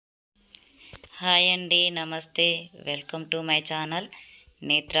Hi అండి, నమస్తే. Welcome to my channel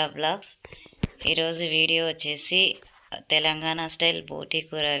నేత్ర బ్లాగ్స్. ఈరోజు వీడియో వచ్చేసి తెలంగాణ స్టైల్ బోటి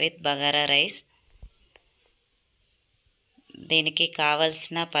కూర విత్ బగారా రైస్. దీనికి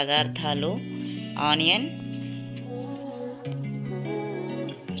కావలసిన పదార్థాలు: ఆనియన్,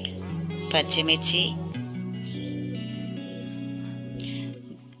 పచ్చిమిర్చి,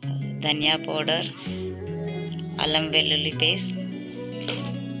 ధనియా పౌడర్, అల్లం వెల్లుల్లి పేస్ట్,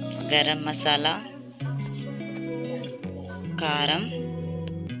 గరం మసాలా, కారం,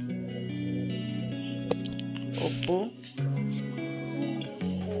 ఉప్పు,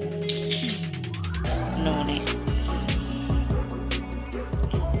 నూనె.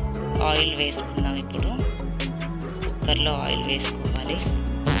 ఆయిల్ వేసుకుందాం. ఇప్పుడు కుక్కర్లో ఆయిల్ వేసుకోవాలి.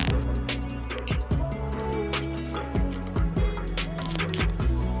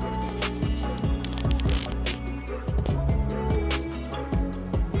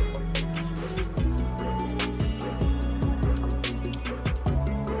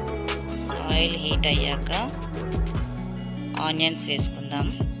 ఆయిల్ హీట్ అయ్యాక ఆనియన్స్ వేసుకుందాం.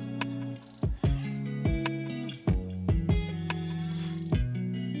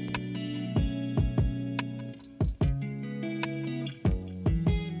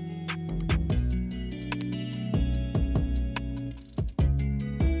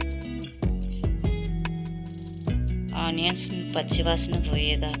 ఆనియన్స్ పచ్చివాసన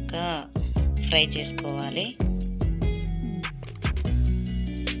పోయేదాకా ఫ్రై చేసుకోవాలి.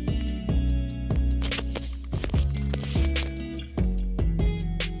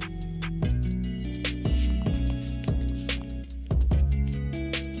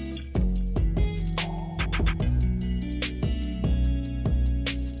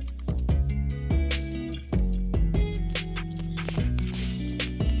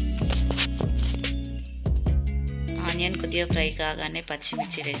 ఆనియన్ కొద్దిగా ఫ్రై కాగానే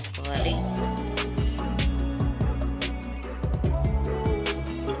పచ్చిమిర్చి వేసుకోవాలి.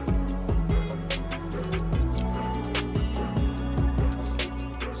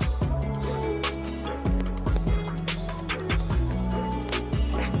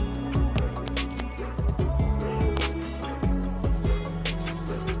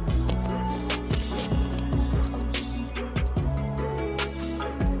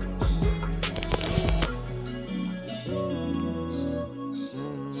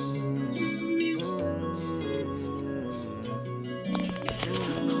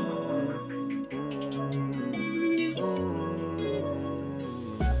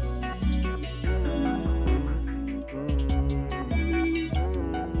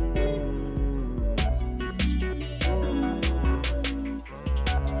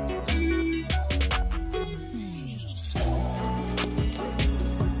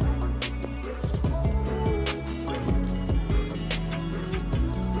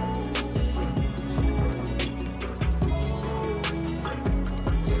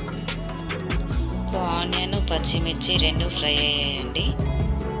 ఆనియన్, పచ్చిమిర్చి రెండు ఫ్రై అయ్యాయండి.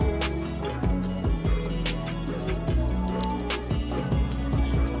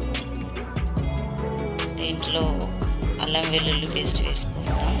 దీంట్లో అల్లం వెల్లుల్లి పేస్ట్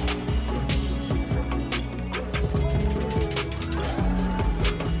వేసుకుందాం.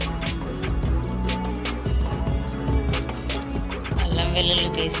 అల్లం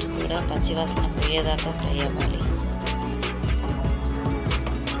వెల్లుల్లి పేస్ట్ కూడా పచ్చివాసన పోయేదాకా ఫ్రై అవ్వాలి.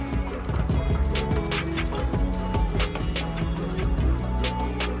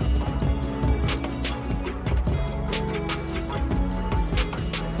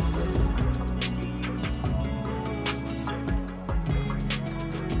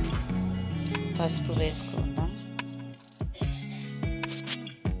 పసుపు వేసుకుందాం.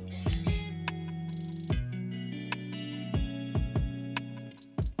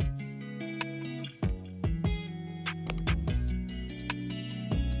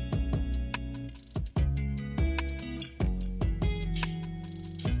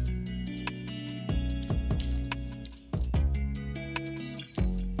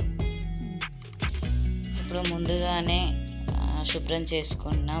 ఇప్పుడు ముందుగానే శుభ్రం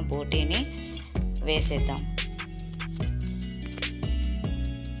చేసుకున్న బోటీని వేసేద్దాం.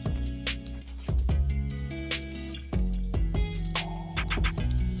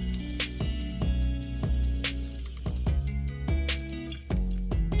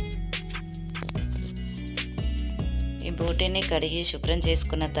 ఈ బోటీని కడిగి శుభ్రం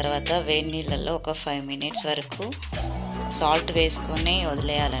చేసుకున్న తర్వాత వేడి నీళ్ళల్లో ఒక 5 minutes వరకు సాల్ట్ వేసుకొని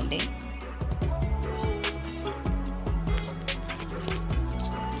వదిలేయాలండి.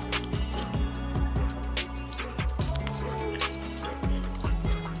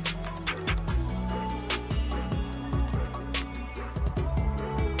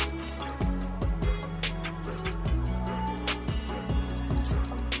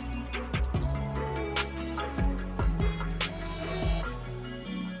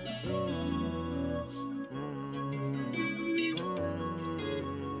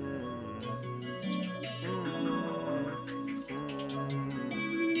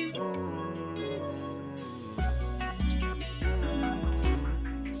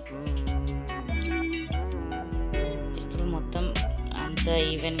 అంతా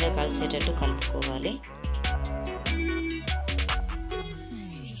ఈవెన్గా కలిసేటట్టు కలుపుకోవాలి.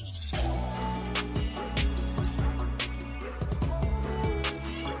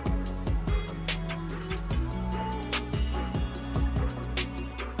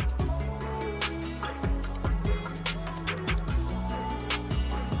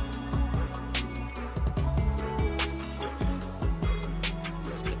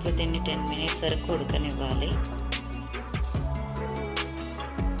 ఇప్పుడు దీన్ని 10 మినిట్స్ వరకు ఉడకనివ్వాలి.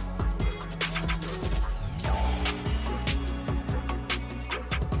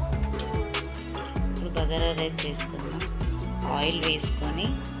 ఇప్పుడు బగారా రైస్ చేసుకుందాం. ఆయిల్ వేసుకొని,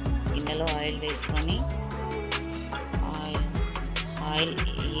 గిన్నెలో ఆయిల్ వేసుకొని, ఆయిల్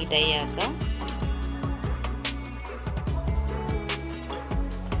హీట్ అయ్యాక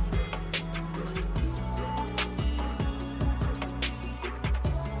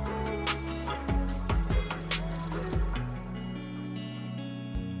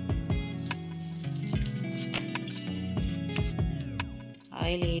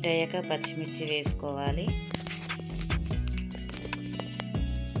పచ్చిమిర్చి వేసుకోవాలి.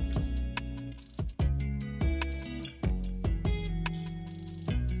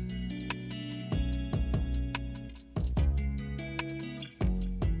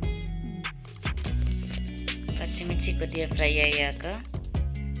 పచ్చిమిర్చి కొద్దిగా ఫ్రై అయ్యాక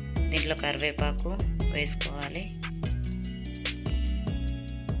దీంట్లో కరివేపాకు వేసుకోవాలి.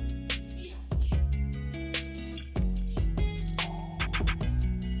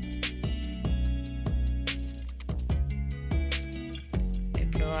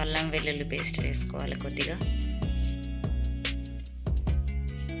 అల్లం వెల్లుల్లి పేస్ట్ వేసుకోవాలి కొద్దిగా.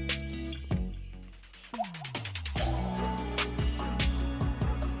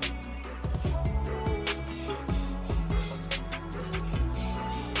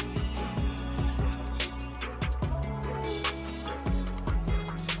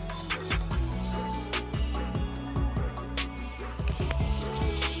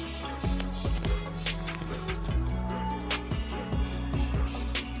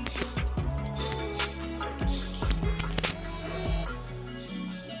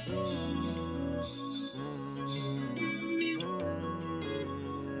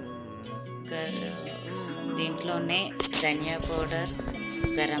 దీంట్లోనే ధనియా పౌడర్,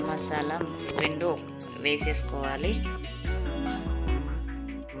 గరం మసాలా రెండు వేసేసుకోవాలి.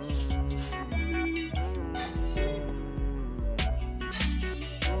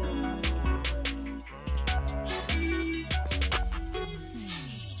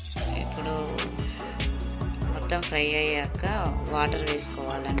 ఇప్పుడు మొత్తం ఫ్రై అయ్యాక వాటర్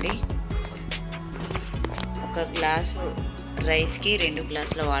వేసుకోవాలండి. ఒక గ్లాసు రైస్కి 2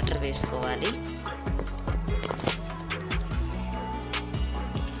 గ్లాసుల వాటర్ వేసుకోవాలి.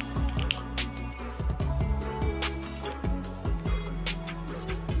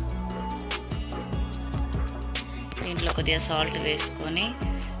 దీంట్లో కొద్దిగా సాల్ట్ వేసుకొని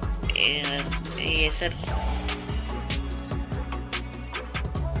ఎసరు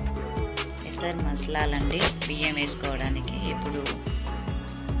మసలాలండి బియ్యం వేసుకోవడానికి. ఇప్పుడు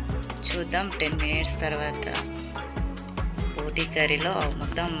చూద్దాం 10 మినిట్స్ తర్వాత బోటి కర్రీలో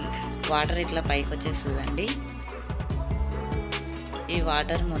మొత్తం వాటర్ ఇట్లా పైకి వచ్చేస్తుందండి. ఈ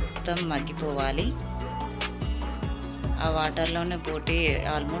వాటర్ మొత్తం మగ్గిపోవాలి. ఆ వాటర్లోనే బోటి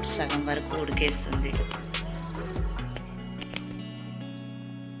ఆల్మోస్ట్ సగం వరకు ఉడికేస్తుంది.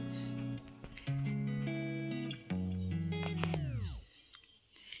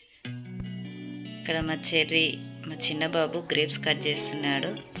 ఇక్కడ మా చిన్న బాబు గ్రేప్స్ కట్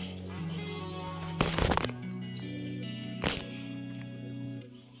చేస్తున్నాడు.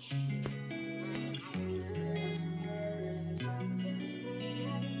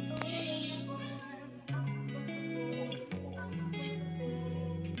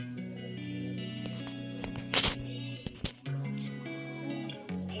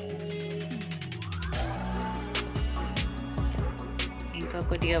 ఇంకా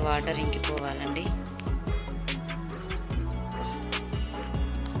కొద్దిగా వాటర్ ఇంకిపోవాలండి.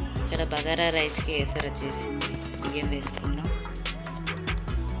 ఇక్కడ బగారా రైస్కి ఎసరు వచ్చేసింది. బియ్యం వేసుకుందాం.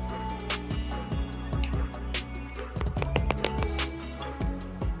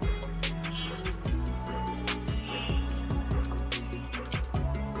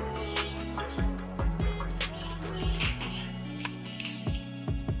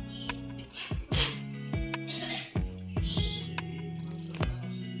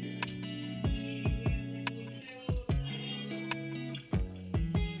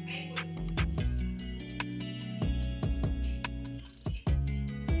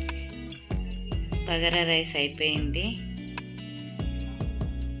 బగారా రైస్ అయిపోయింది.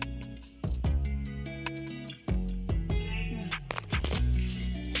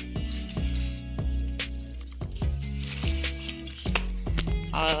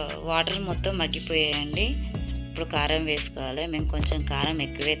 వాటర్ మొత్తం మగ్గిపోయాయండి. ఇప్పుడు కారం వేసుకోవాలి. మేము కొంచెం కారం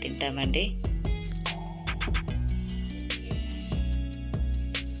ఎక్కువే తింటామండి.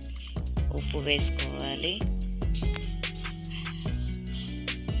 ఉప్పు వేసుకోవాలి.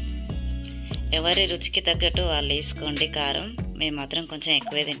 ఎవరి రుచికి తగ్గట్టు వాళ్ళు వేసుకోండి కారం. మేము మాత్రం కొంచెం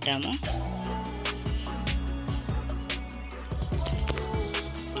ఎక్కువే తింటాము.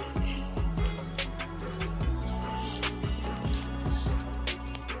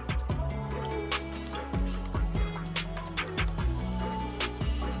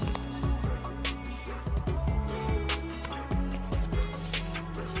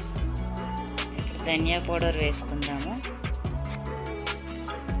 ధనియా పౌడర్ వేసుకుందాము.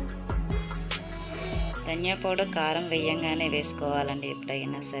 ధనియా పౌడర్ కారం వేయంగానే వేసుకోవాలండి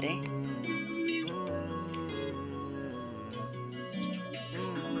ఎప్పుడైనా సరే.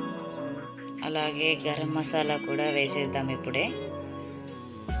 అలాగే గరం మసాలా కూడా వేసేద్దాం ఇప్పుడే.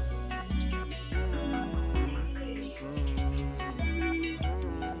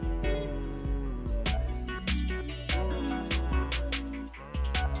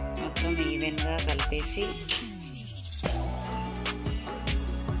 మొత్తం ఈవెన్గా కలిపేసి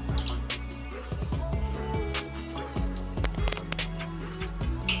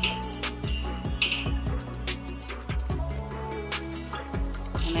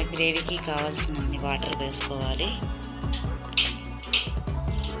మన గ్రేవీకి కావాల్సినన్ని వాటర్ వేసుకోవాలి.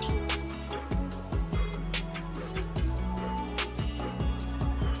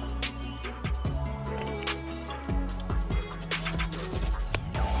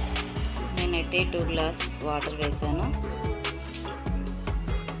 నేనైతే 2 గ్లాస్ వాటర్ వేసాను.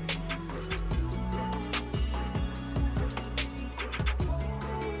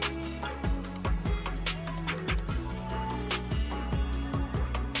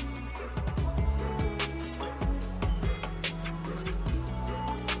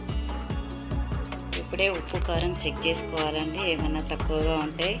 ఇప్పుడే ఉప్పు కారం చెక్ చేసుకోవాలండి. ఏమన్నా తక్కువగా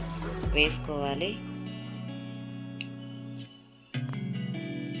ఉంటే వేసుకోవాలి.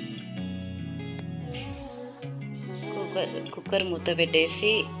 కుక్కర్ మూత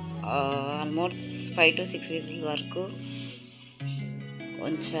పెట్టేసి ఆల్మోస్ట్ 5 to 6 విజిల్ వరకు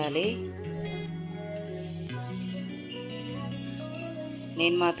ఉంచాలి.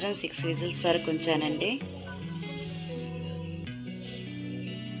 నేను మాత్రం 6 విజిల్స్ వరకు ఉంచానండి.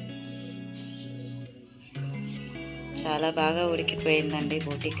 చాలా బాగా ఉడికిపోయిందండి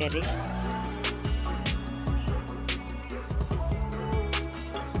బోటి కర్రీ.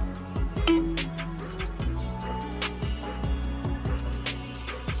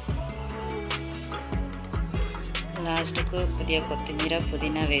 లాస్ట్కు కొద్దిగా కొత్తిమీర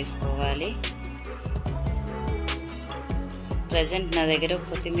పుదీనా వేసుకోవాలి. ప్రజెంట్ నా దగ్గర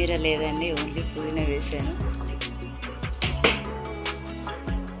కొత్తిమీర లేదండి, ఓన్లీ పుదీనా వేసాను.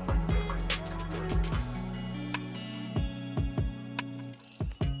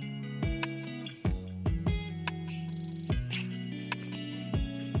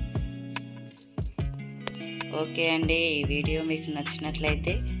 ఓకే అండి, ఈ వీడియో మీకు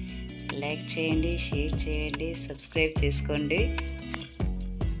నచ్చినట్లయితే లైక్ చేయండి, షేర్ చేయండి, సబ్స్క్రైబ్ చేసుకోండి.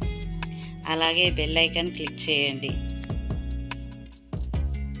 అలాగే బెల్ ఐకాన్ క్లిక్ చేయండి.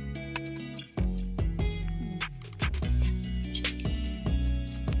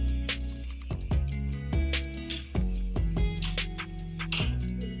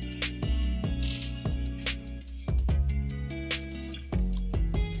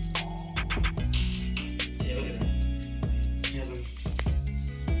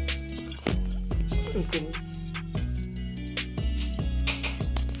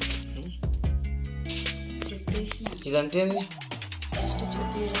 ఇదంటే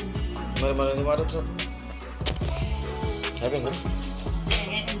మరి మనం ఎందుకు మాట్లాడుతున్నప్పుడు అయిపోయిందా?